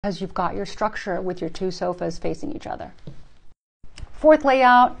because you've got your structure with your two sofas facing each other. Fourth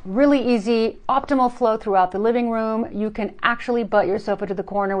layout, really easy, optimal flow throughout the living room. You can actually butt your sofa to the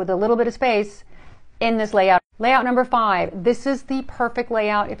corner with a little bit of space in this layout. Layout number 5, this is the perfect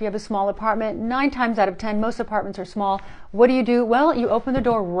layout if you have a small apartment. 9 times out of 10, most apartments are small. What do? Well, you open the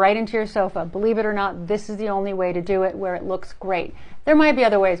door right into your sofa. Believe it or not, this is the only way to do it where it looks great. There might be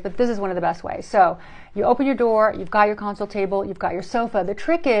other ways, but this is one of the best ways. So you open your door, you've got your console table, you've got your sofa. The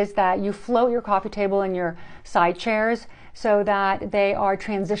trick is that you float your coffee table and your side chairs so that they are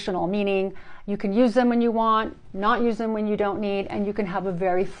transitional, meaning you can use them when you want, not use them when you don't need, and you can have a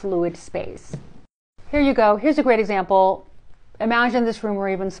very fluid space. Here you go. Here's a great example. Imagine this room were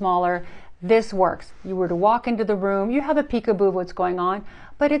even smaller. This works. You were to walk into the room, you have a peekaboo of what's going on,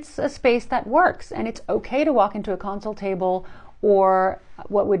 but it's a space that works, and it's okay to walk into a console table or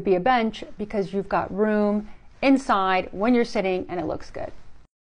what would be a bench because you've got room inside when you're sitting and it looks good.